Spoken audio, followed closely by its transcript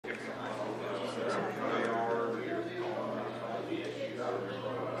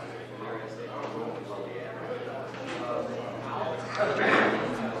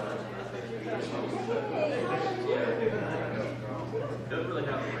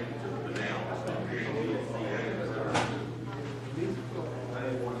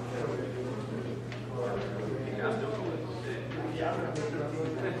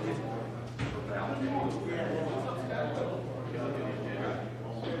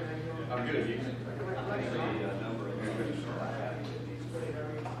I'm good at you.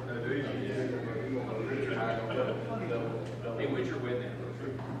 Hey, what's your win now?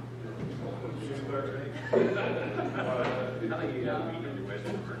 I think you got to be in the West.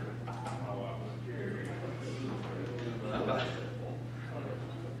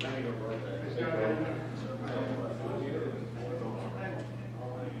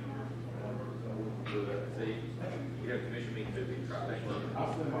 See, you have commission meeting to be tried. I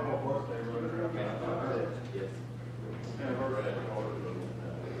spent my whole birthday running around. Yes.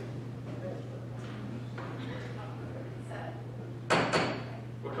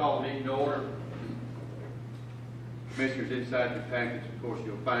 We'll call the meeting to order. Commissioners, inside your package, of course,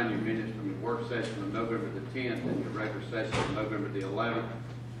 you'll find your minutes from your work session of November the 10th and your regular session of November the 11th.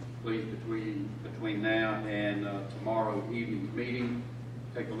 Please, between now and tomorrow evening's meeting,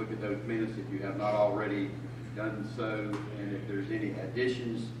 take a look at those minutes if you have not already done so, and if there's any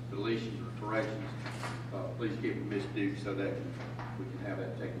additions, deletions, or corrections, please give Ms. Duke so that we can have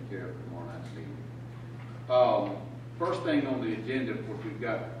that taken care of tomorrow night's meeting. First thing on the agenda, of course, we've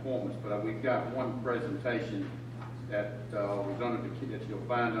got performance, but we've got one presentation that that you'll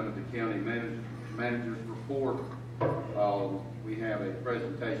find under the county manager's report. We have a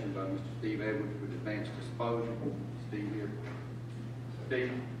presentation by Mr. Steve Edwards with Advanced Disposal. Steve here.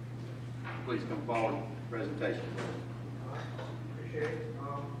 Steve, please come forward with the presentation. Appreciate it.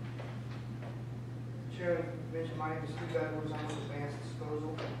 Chairman mentioned my name is Steve Edwards. I'm with Advanced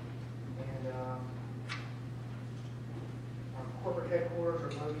Disposal, and our corporate headquarters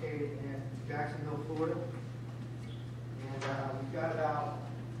are located in Jacksonville, Florida. And we've got about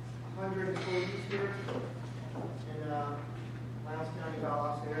 100 employees here in Lowndes County,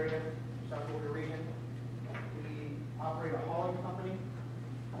 Valdosta area, South Florida region. We operate a hauling company,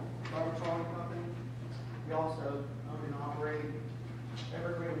 garbage hauling company. We also own and operate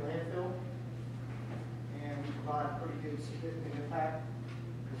Evergreen Landfill, and we provide pretty good significant impact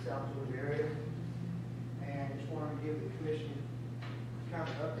in the South Georgia area. And just wanted to give the commission kind of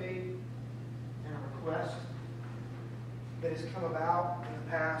an update and a request that has come about in the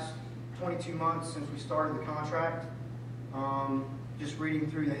past 22 months since we started the contract. Just reading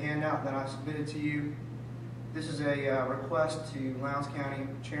through the handout that I submitted to you, this is a request to Lowndes County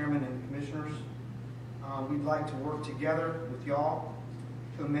Chairman and Commissioners. We'd like to work together with y'all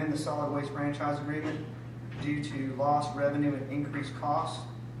to amend the solid waste franchise agreement due to lost revenue and increased costs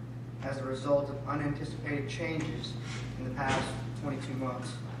as a result of unanticipated changes in the past 22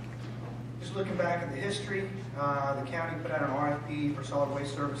 months. Just looking back at the history, the county put out an RFP for solid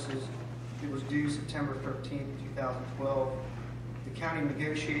waste services. It was due September 13th, 2012. The county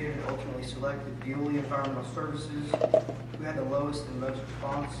negotiated and ultimately selected Veolia Environmental Services, who had the lowest and most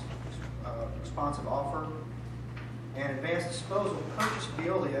responsive offer. And Advanced Disposal purchased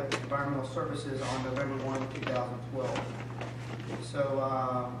Veolia Environmental Services on November 1, 2012.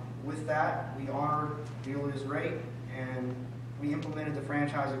 So with that, we honored Veolia's rate and we implemented the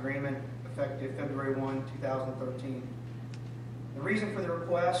franchise agreement effective February 1, 2013. The reason for the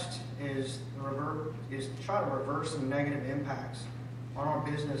request is to try to reverse some negative impacts on our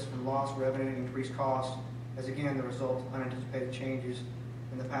business from lost revenue and increased costs as, again, the result of unanticipated changes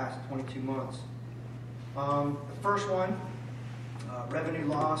in the past 22 months. The first one, revenue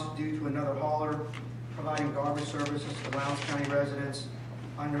loss due to another hauler providing garbage services to Lowndes County residents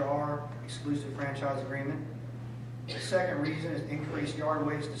under our exclusive franchise agreement. The second reason is increased yard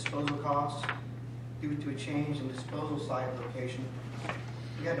waste disposal costs due to a change in disposal site location.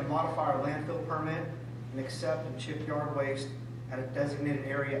 We had to modify our landfill permit and accept and ship yard waste at a designated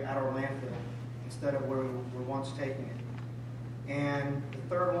area at our landfill instead of where we were once taking it. And the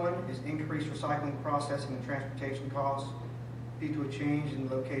third one is increased recycling, processing, and transportation costs due to a change in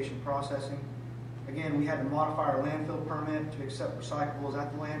location processing. Again, we had to modify our landfill permit to accept recyclables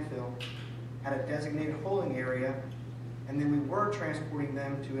at the landfill at a designated holding area, and then we were transporting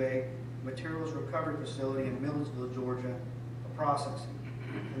them to a materials recovery facility in Milledgeville, Georgia, for processing.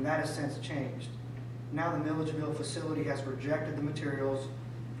 And that has since changed. Now the Milledgeville facility has rejected the materials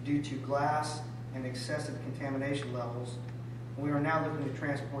due to glass and excessive contamination levels. We are now looking to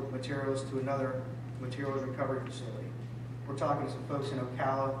transport the materials to another materials recovery facility. We're talking to some folks in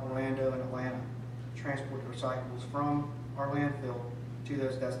Ocala, Orlando, and Atlanta to transport the recyclables from our landfill to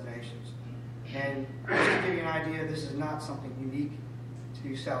those destinations. And just to give you an idea, this is not something unique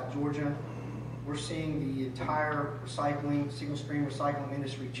to South Georgia. we're seeing the entire recycling, single-stream recycling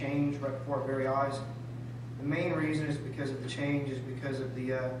industry change right before our very eyes. The main reason is because of the change is because of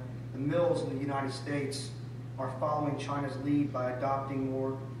the mills in the United States are following China's lead by adopting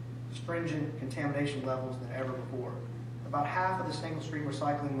more stringent contamination levels than ever before. About half of the single-stream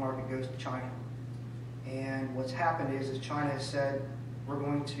recycling market goes to China. And what's happened is China has said, we're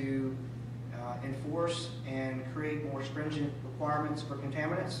going to enforce and create more stringent requirements for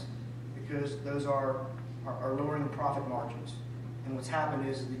contaminants because those are lowering the profit margins. And what's happened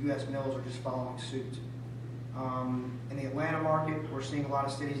is the U.S. mills are just following suit. In the Atlanta market, we're seeing a lot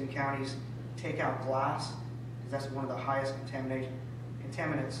of cities and counties take out glass because that's one of the highest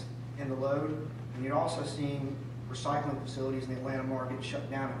contaminants in the load. And you're also seeing recycling facilities in the Atlanta market shut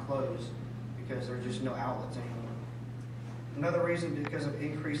down and close because there are just no outlets anymore. Another reason because of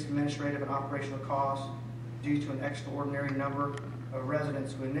increased administrative and operational costs due to an extraordinary number of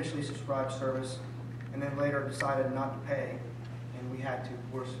residents who initially subscribed service and then later decided not to pay, and we had to,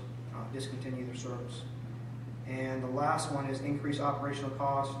 of course, discontinue their service. And the last one is increased operational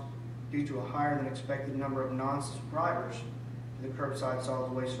costs due to a higher than expected number of non-subscribers to the curbside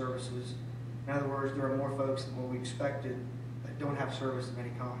solid waste services. In other words, there are more folks than what we expected that don't have service of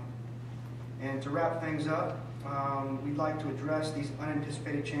any kind. And to wrap things up, we'd like to address these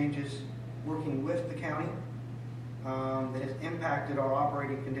unanticipated changes working with the county that has impacted our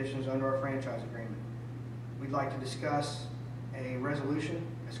operating conditions under our franchise agreement. We'd like to discuss a resolution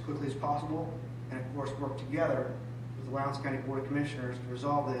as quickly as possible and of course work together with the Lowndes County Board of Commissioners to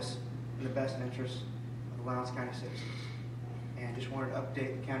resolve this in the best interest of the Lowndes County citizens. And just wanted to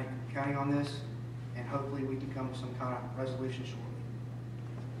update the county on this, and hopefully we can come to some kind of resolution shortly.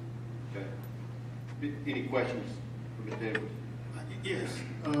 Okay. Any questions for Mr. Edwards? Yes.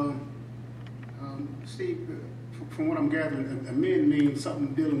 Steve, from what I'm gathering, amend means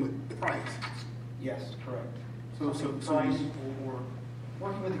something dealing with the price. Yes, correct. So Price or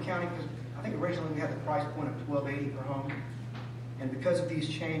working with the county, because I think originally we had the price point of $12.80 per home, and because of these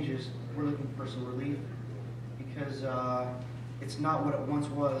changes, we're looking for some relief because it's not what it once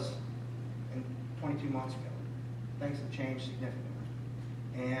was in 22 months ago. Things have changed significantly.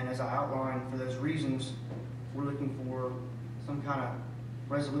 And as I outlined, for those reasons, we're looking for some kind of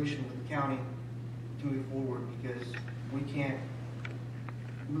resolution with the county to move forward because we can't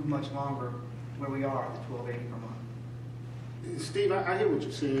move much longer where we are at the $12.80 per month. Steve, I hear what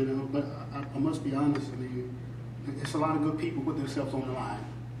you're saying, but I must be honest. I mean, it's a lot of good people put themselves on the line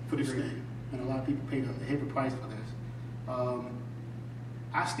for this thing, and a lot of people paid a heavy price for this.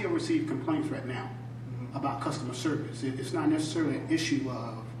 I still receive complaints right now about customer service. It's not necessarily an issue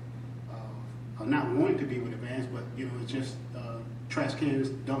of not wanting to be with Advanced, but it's just trash cans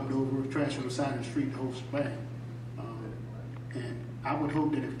dumped over, trash on the side of the street, the whole shebang. And I would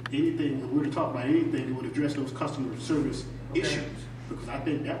hope that if anything, if we were to talk about anything, that would address those customer service issues, because I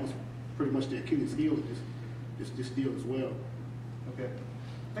think that was pretty much the Achilles heel of this deal as well. Okay.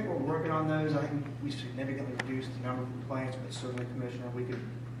 I think we're working on those. I think we significantly reduced the number of complaints, but certainly, Commissioner, we could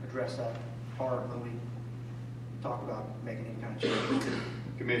address that part when we talk about making any kind of change.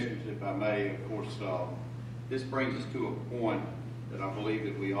 Commissioners, if I may, of course, this brings us to a point that I believe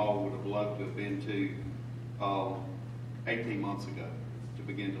that we all would have loved to have been to 18 months ago to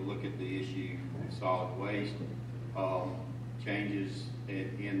begin to look at the issue of solid waste, changes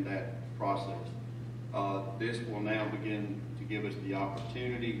in that process. This will now begin to give us the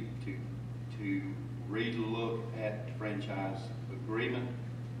opportunity to relook at the franchise agreement,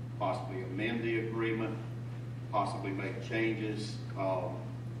 possibly amend the agreement, possibly make changes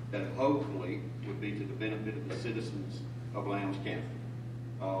that hopefully would be to the benefit of the citizens of Lowndes County.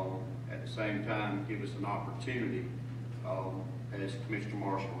 At the same time, give us an opportunity, as Commissioner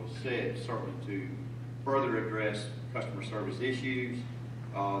Marshall has said, certainly to further address customer service issues.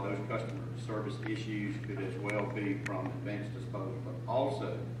 Those customer service issues could as well be from advanced disposal, but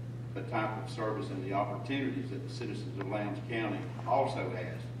also the type of service and the opportunities that the citizens of Lowndes County also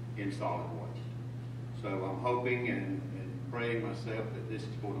has in solid waste. So I'm hoping and praying myself that this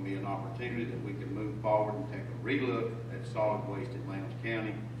is going to be an opportunity that we can move forward and take a relook at solid waste in Lowndes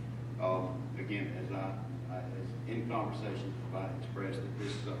County. Again, as in conversations I expressed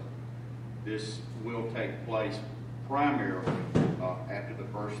that this will take place primarily after the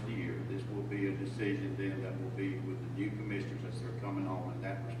first year. This will be a decision then that will be with the new commissioners as they're coming on, and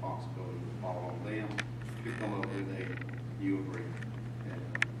that responsibility will fall on them to come up with a new agreement. And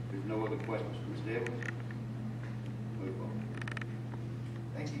there's no other questions from Mr. Evans. Move on.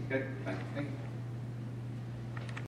 Thank you. Okay, thank you. Thank you.